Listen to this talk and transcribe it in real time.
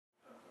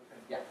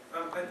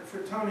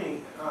for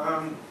Tony,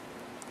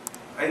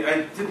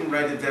 I didn't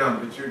write it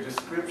down, but your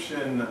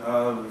description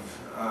of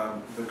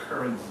the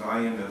current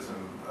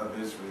Zionism of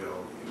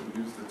Israel,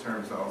 you used the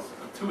terms also,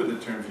 two of the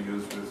terms you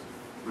used was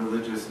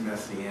religious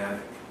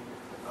messianic.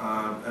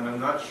 And I'm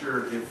not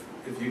sure if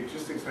you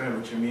just explain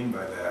what you mean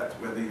by that,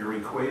 whether you're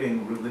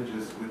equating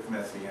religious with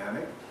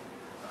messianic,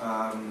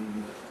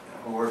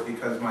 or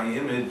because my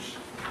image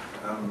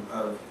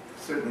of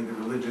certainly the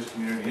religious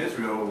community in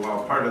Israel,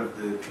 while part of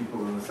the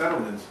people in the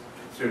settlements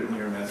certainly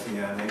are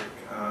messianic,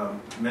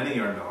 many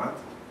are not.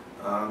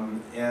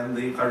 And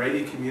the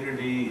Haredi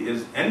community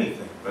is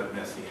anything but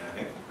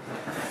messianic.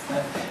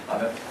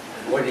 I'm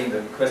avoiding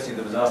the question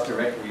that was asked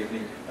directly of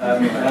me.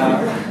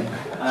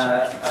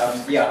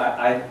 Yeah,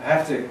 I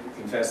have to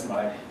confess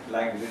my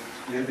language is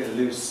a little bit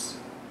loose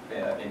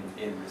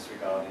in this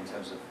regard in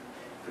terms of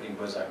putting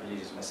words like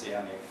religious,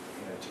 messianic,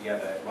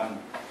 together.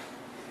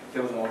 If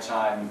there was more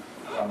time,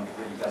 one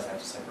really does have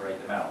to separate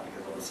them out,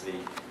 because obviously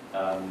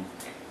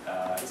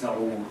it's not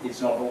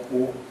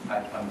all.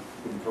 I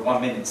wouldn't for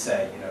 1 minute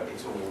say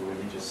it's all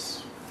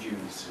religious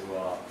Jews who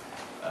are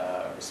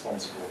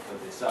responsible for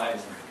this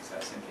Zionism, because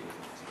that's simply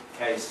the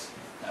case.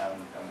 There are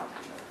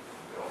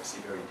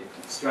obviously very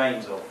different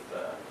strains of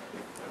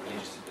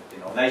religious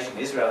denomination in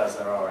Israel as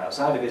there are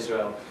outside of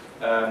Israel.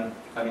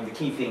 I mean, the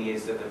key thing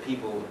is that the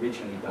people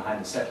originally behind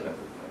the settler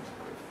movement,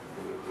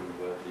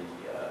 who were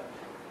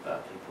the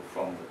people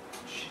from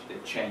the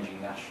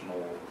changing national,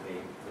 the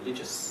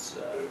religious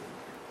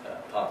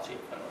party, if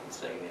I'm not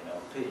mistaken,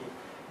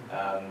 the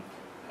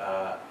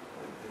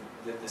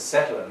NLP, the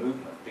settler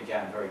movement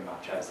began very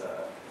much as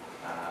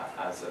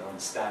an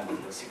understanding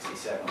that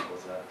 67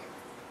 was a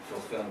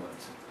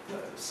fulfillment,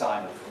 a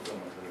sign of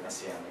fulfillment of the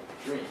Messianic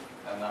dream,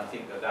 and I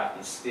think that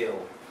is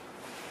still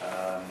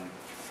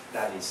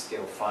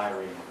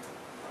firing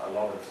a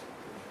lot of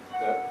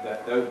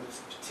that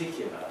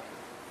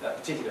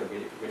particular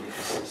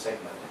religious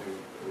segment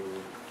who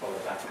follow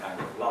that kind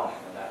of line,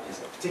 and that is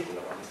a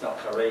particular one. It's not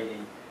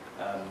Haredi,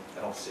 and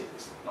obviously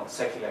it's not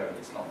secular, and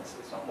it's not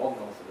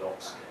modern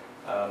Orthodox.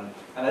 And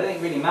I think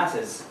it really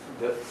matters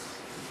that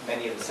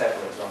many of the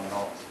settlers are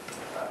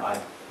not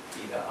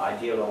either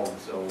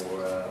ideologues or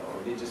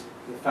religious.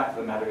 The fact of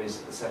the matter is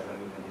that the settler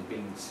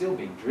movement is still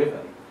being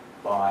driven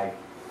by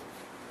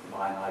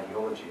an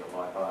ideology,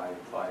 or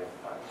by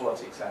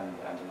politics and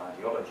an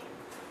ideology,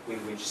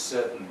 with which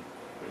certain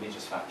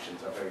religious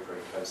factions are very,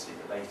 very closely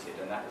related,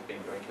 and that has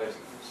been very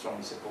closely,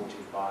 strongly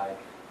supported by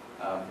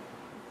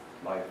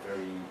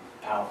very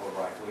powerful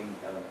right-wing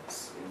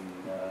elements in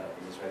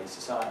Israeli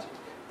society.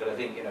 But I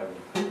think,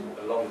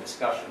 along the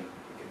discussion,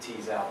 we can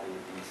tease out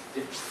these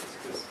differences,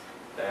 because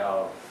they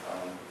are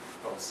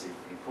obviously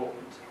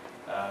important.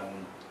 I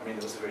mean,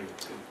 there was a very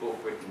good book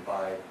written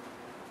by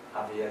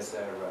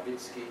Aviezer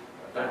Ravitsky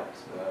about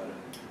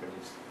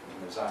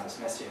Zionist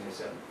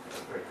messianism,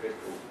 a very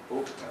critical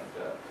book,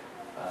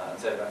 and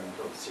so I mean,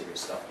 a lot of serious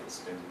stuff that's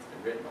been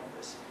written on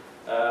this.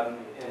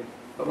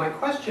 But my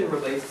question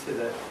relates to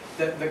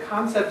the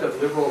concept of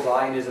liberal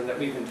Zionism that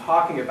we've been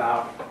talking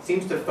about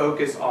seems to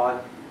focus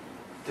on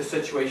the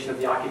situation of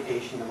the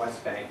occupation in the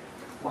West Bank.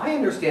 My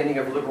understanding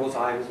of liberal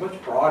Zionism is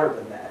much broader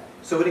than that.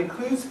 So it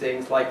includes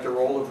things like the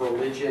role of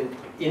religion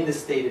in the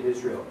state of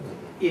Israel.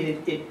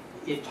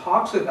 It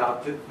talks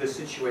about the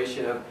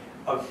situation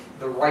of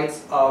the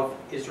rights of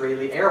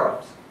Israeli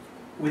Arabs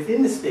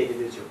within the state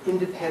of Israel,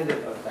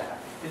 independent of that.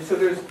 And so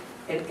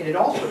and it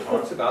also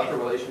talks about the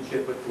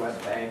relationship with the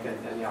West Bank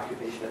and the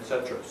occupation,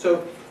 etc.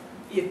 So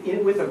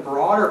with a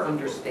broader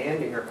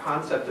understanding or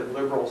concept of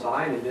liberal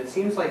Zionism, it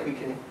seems like we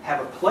can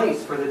have a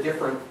place for the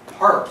different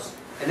parts.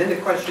 And then the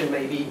question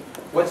may be,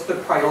 what's the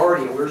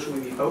priority and where should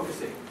we be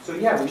focusing? So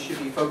yeah, we should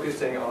be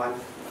focusing on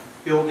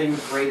building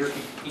greater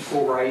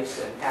equal rights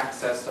and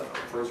access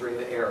for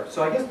Israeli Arabs.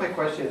 So I guess my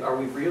question is,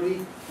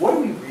 what do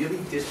we really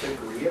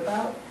disagree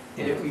about?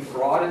 And if we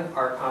broaden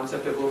our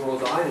concept of liberal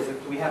Zionism,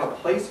 do we have a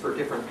place for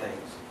different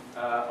things?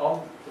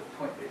 On the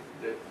point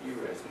that you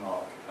raised,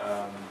 Mark,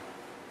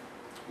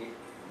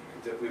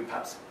 that we were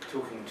perhaps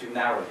talking too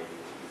narrowly,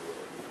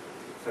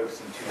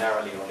 focusing too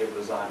narrowly on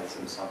liberal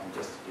Zionism, something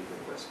just to do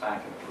with the West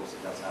Bank, and of course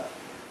it does have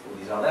all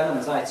these other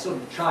elements. I sort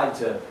of tried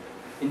to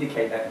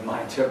indicate that in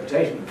my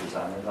interpretation of the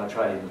Zionism. I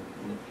tried in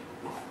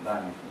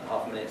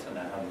 9.5 minutes, and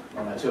then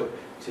when I took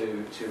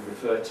to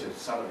refer to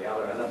some of the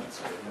other elements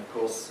of it. And of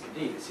course,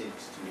 indeed, it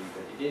seems to me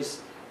that it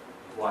is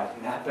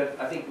widening that. But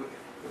I think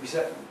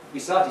we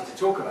started to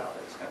talk about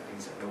those kind of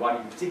things. And the one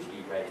you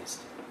particularly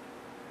raised,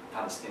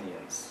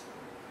 Palestinians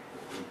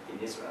in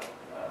Israel.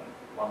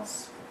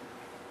 Once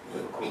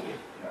we were called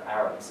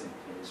Arabs in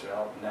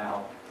Israel.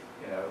 Now,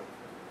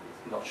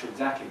 not sure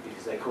exactly,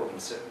 because they call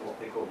what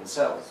they call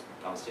themselves,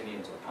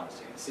 Palestinians or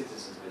Palestinian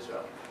citizens of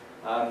Israel.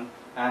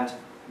 And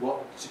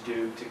what to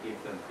do to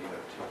give them,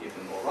 to give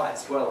them more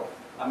rights? Well,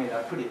 I mean,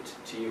 I put it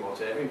to you or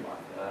to everyone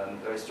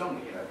very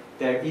strongly.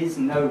 There is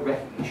no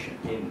recognition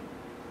in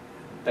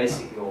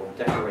basic law,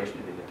 Declaration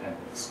of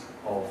Independence,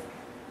 of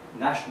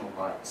national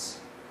rights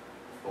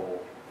for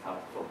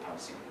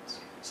Palestinians.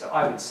 So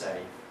I would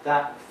say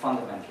that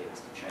fundamentally has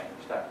to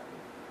change. That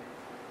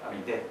I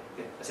mean,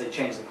 I say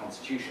change the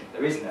constitution.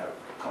 There is no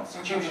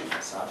constitution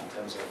as such in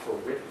terms of a full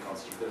written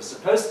constitution. There was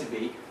supposed to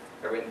be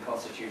a written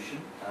constitution,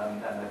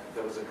 and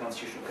there was a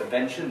constitutional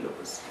convention that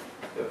was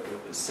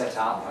set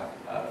up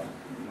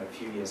a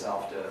few years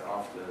after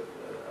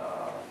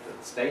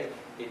the state.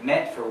 It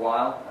met for a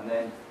while, and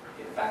then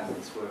it abandoned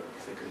its work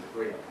because they couldn't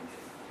agree on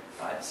anything.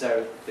 Right?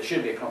 So there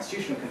should be a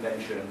constitutional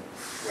convention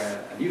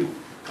where a new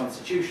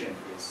constitution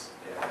is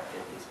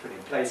put in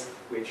place,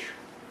 which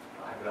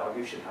I would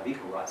argue should have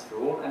equal rights for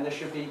all, and there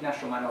should be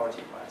national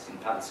minority rights, and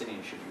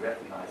Palestinians should be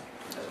recognized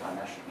as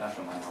a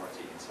national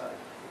minority inside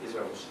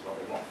Israel, which is what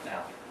they want.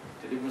 Now,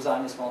 do the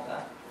Zionists want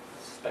that?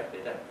 I suspect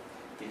they don't,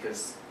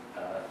 because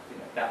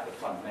that would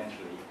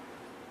fundamentally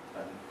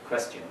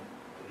question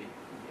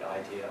the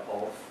idea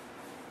of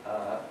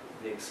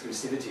the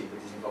exclusivity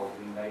that is involved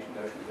in the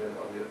notion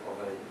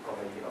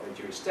of a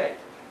Jewish state.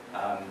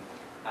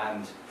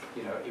 And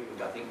it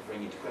would, I think,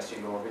 bring into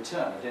question law of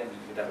return. I don't think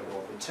you could have a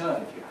law of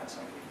return if you had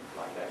something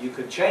like that. You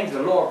could change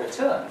the law of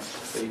return,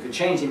 but you could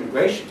change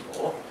immigration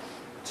law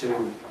to,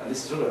 and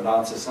this is sort of an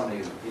answer to something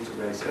that Peter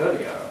raised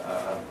earlier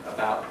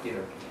about,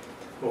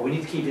 well, we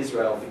need to keep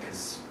Israel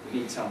because we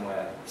need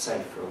somewhere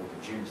safe for all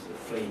the Jews that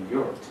are fleeing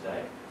Europe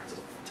today. It's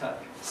a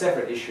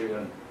separate issue,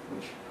 and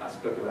which I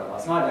spoke about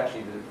last night,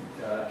 actually,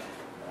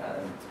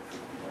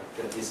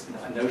 this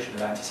notion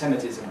of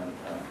anti-Semitism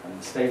and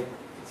the state,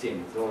 it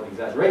seems, there's a lot of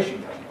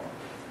exaggeration going on.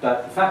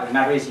 But the fact of the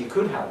matter is you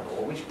could have a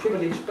law which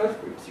privileged both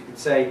groups. You could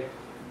say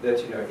that,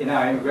 in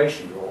our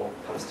immigration law,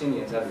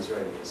 Palestinians and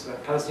Israelis,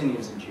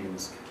 Palestinians and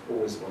Jews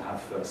always will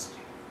have first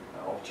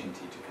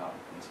opportunity to come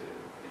into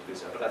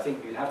Israel. But I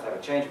think you'd have to have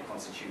a change of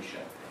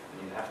constitution,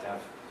 and you'd have to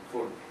have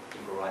full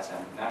equal rights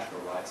and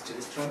national rights to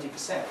this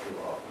 20%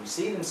 who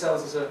see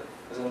themselves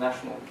as a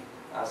national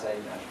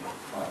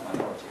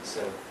minority.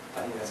 So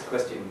I think that's a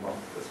question one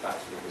goes back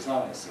to the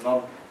Zionists. And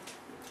I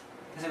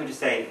guess I would just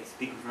say,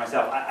 speaking for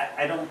myself,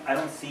 I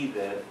don't see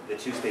the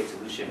two-state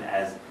solution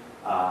as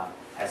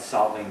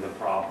solving the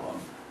problem.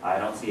 I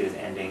don't see it as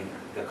ending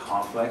the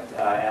conflict,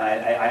 and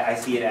I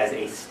see it as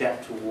a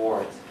step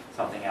towards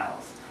something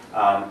else.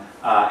 And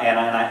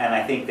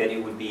I think that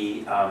it would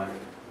be,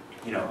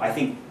 I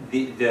think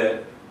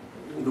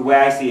the way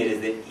I see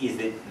it is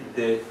that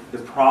the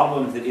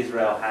problems that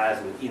Israel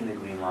has within the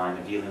Green Line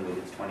of dealing with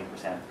its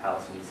 20%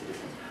 Palestinian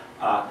citizens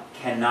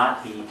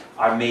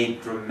are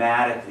made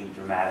dramatically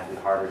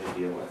harder to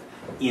deal with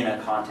in a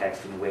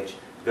context in which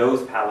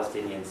those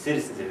Palestinian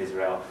citizens of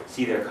Israel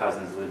see their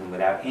cousins living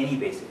without any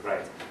basic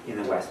rights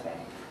in the West Bank,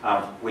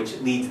 which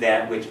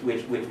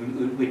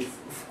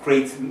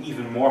creates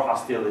even more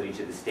hostility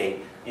to the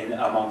state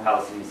among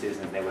Palestinian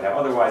citizens than they would have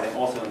otherwise, and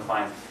also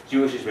inclines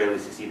Jewish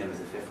Israelis to see them as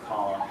a fifth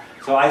column.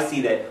 So I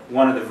see that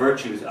one of the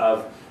virtues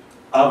of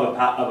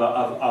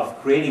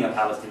creating a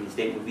Palestinian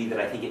state would be that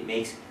I think it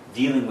makes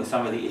dealing with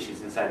some of the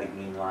issues inside the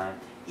Green Line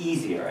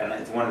easier, and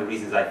it's one of the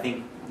reasons I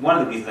think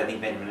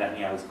Benjamin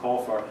Netanyahu's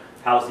call for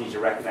Palestinians to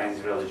recognize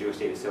Israel as a Jewish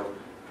state is so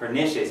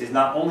pernicious is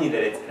not only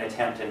that it's an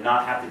attempt to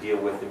not have to deal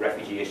with the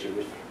refugee issue,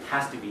 which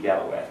has to be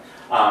dealt with,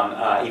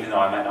 even though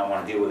I might not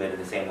want to deal with it in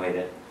the same way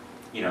that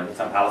that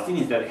some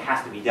Palestinians do. It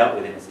has to be dealt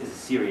with, and it's a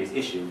serious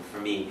issue for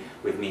me.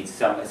 With me,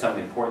 some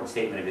important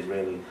statement of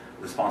Israeli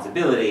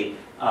responsibility,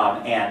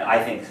 and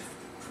I think,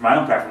 for my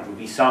own preference, would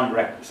be some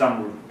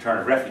return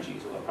of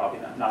refugees, although probably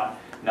not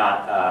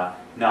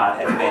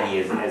as many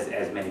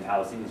as many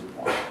Palestinians would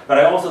want. But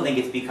I also think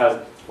it's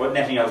because what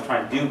Netanyahu is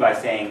trying to do by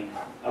saying,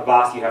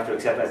 Abbas, you have to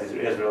accept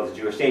Israel as a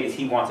Jewish state, is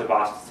he wants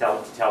Abbas to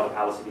tell the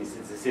Palestinians,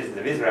 the citizens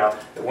of Israel,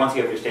 that once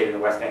you have your state in the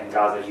West Bank and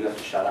Gaza, you have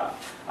to shut up,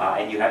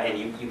 and you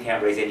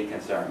can't raise any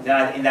concerns.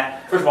 And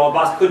that, first of all,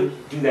 Abbas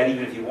couldn't do that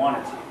even if he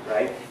wanted to,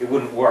 right? It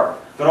wouldn't work.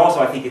 But also,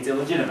 I think it's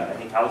illegitimate. I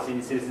think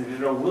Palestinian citizens of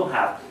Israel will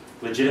have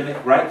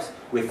legitimate gripes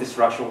with the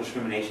structural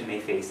discrimination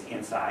they face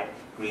inside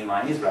Green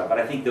Line Israel. But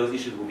I think those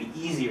issues will be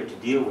easier to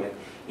deal with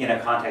in a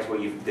context where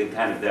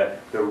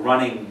the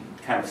running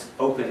kind of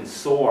open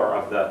sore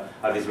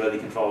of Israeli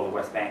control of the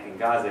West Bank and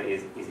Gaza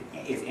is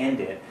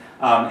ended.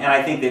 And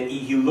I think that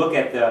you look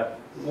at the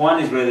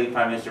one Israeli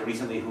prime minister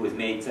recently who has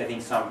made, I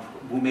think,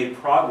 who made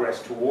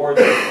progress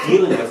towards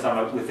dealing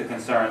with the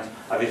concerns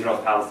of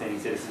Israel's Palestinian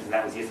citizens, and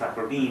that was Yitzhak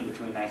Rabin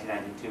between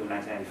 1992 and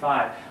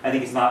 1995. I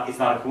think it's not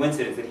a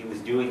coincidence that he was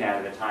doing that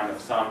at a time of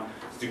some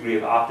degree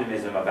of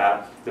optimism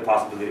about the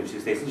possibility of a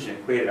two-state solution.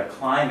 It created a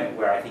climate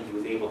where I think he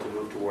was able to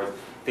move towards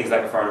things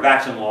like affirmative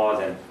action laws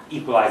and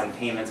equalizing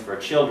payments for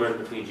children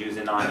between Jews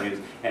and non-Jews,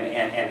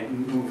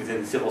 and move within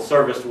the civil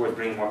service towards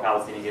bringing more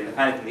Palestinians in, the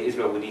kind of thing that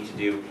Israel would need to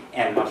do,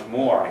 and much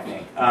more, I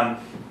think.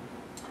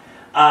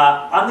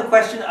 On the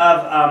question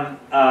of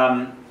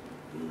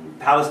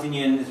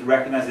Palestinians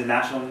recognized as a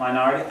national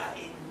minority,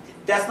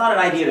 that's not an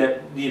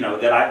idea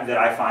that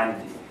I find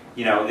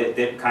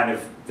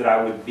that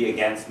I would be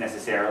against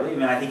necessarily. I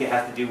mean, I think it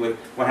has to do with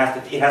one has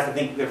to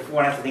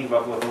think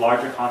about what the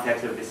larger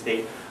context of the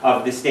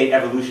state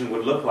evolution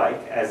would look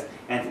like, as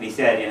Anthony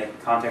said, in a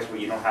context where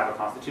you don't have a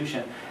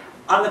constitution.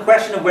 On the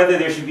question of whether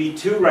there should be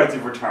two rights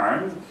of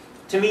return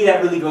to me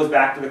that really goes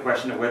back to the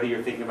question of whether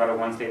you're thinking about a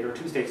one-state or a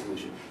two-state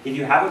solution. If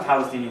you have a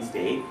Palestinian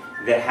state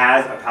that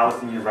has a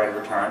Palestinian right of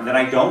return, then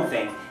I don't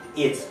think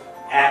it's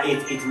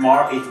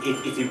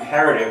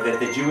imperative that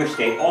the Jewish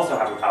state also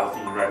have a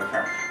Palestinian right of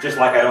return. Just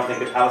like I don't think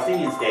the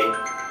Palestinian state.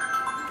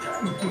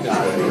 You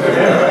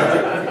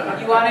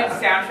wanted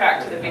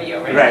soundtrack to the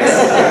video, right? Right.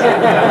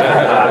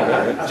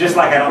 Just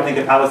like I don't think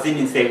the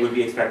Palestinian state would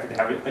be expected to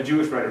have a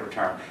Jewish right of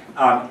return.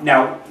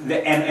 Now,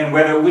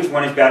 which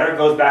one is better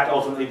goes back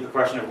ultimately to the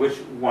question of which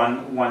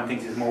one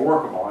thinks is more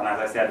workable. And as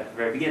I said at the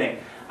very beginning,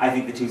 I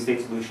think the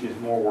two-state solution is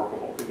more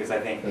workable because I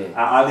think,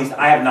 at least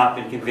I have not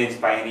been convinced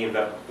by any of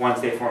the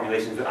one-state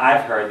formulations that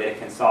I've heard that it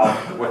can solve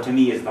what to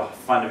me is the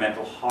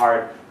fundamental,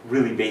 hard,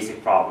 really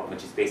basic problem,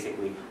 which is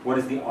basically what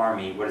is the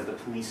army, what does the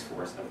police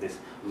force of this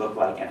look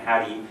like, and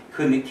how do you,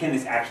 can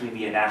this actually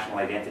be a national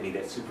identity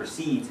that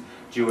supersedes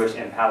Jewish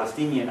and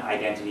Palestinian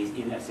identities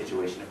in a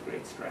situation of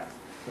great stress?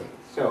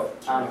 So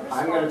I'm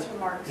going to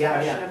Mark's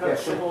question about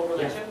civil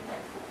religion,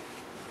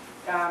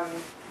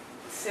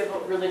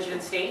 civil religion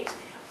and state.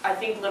 I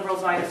think liberal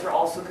Zionists are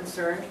also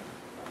concerned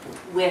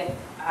with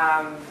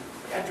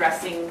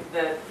addressing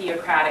the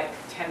theocratic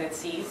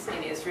tendencies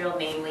in Israel,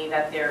 namely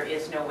that there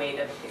is no way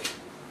to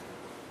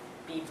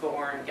be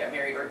born, get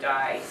married, or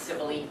die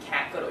civilly. You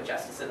can't go to a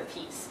justice of the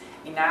peace.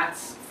 I mean,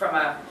 that's from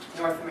a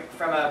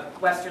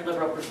Western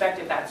liberal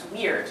perspective, that's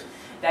weird.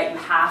 That you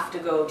have to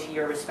go to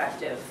your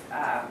respective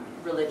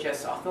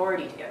religious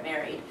authority to get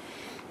married.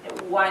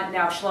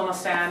 Now, Shlomo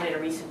Sand, in a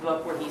recent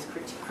book where he's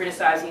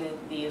criticizing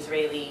the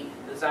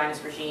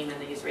Zionist regime and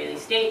the Israeli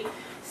state,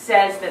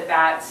 says that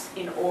that's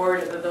in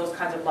order, that those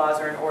kinds of laws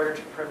are in order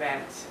to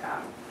prevent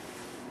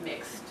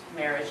mixed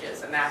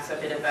marriages, and that's a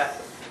bit of a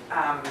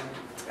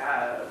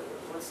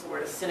what's the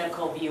word, a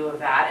cynical view of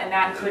that, and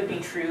that could be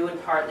true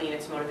and partly in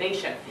its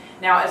motivation.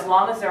 Now, as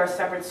long as there are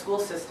separate school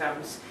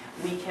systems,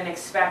 we can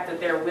expect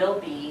that there will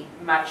be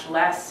much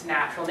less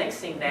natural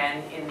mixing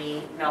than in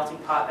the melting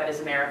pot that is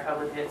America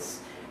with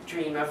its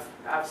dream of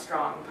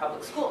strong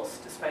public schools,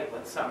 despite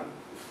what some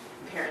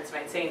parents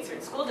might say in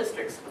certain school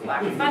districts with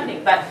lack of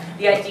funding. But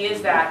the idea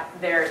is that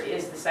there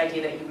is this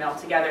idea that you melt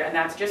together, and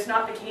that's just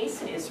not the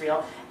case in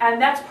Israel.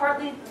 And that's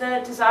partly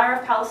the desire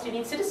of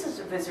Palestinian citizens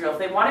of Israel. If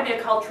they want to be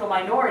a cultural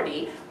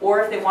minority, or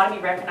if they want to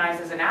be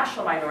recognized as a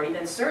national minority,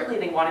 then certainly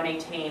they want to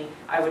maintain,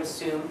 I would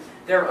assume,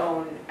 their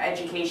own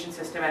education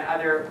system and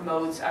other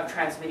modes of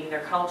transmitting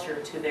their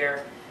culture to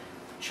their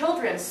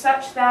children,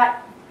 such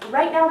that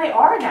right now they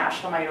are a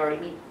national minority.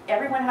 I mean,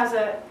 everyone has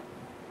a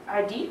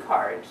ID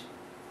card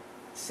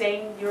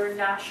saying your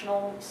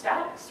national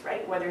status,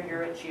 right? Whether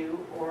you're a Jew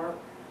or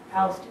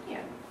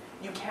Palestinian.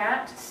 You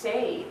can't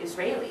say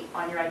Israeli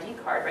on your ID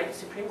card, right? The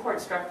Supreme Court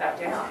struck that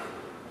down.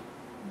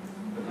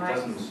 But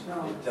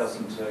it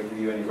doesn't give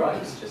you any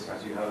rights just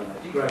because you have an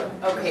ID card.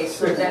 Okay,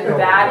 so then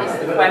that is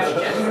the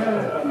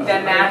question.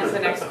 Then that is the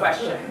next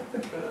question.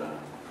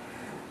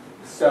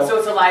 So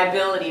it's a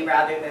liability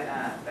rather than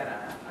a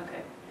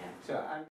okay. Yeah. So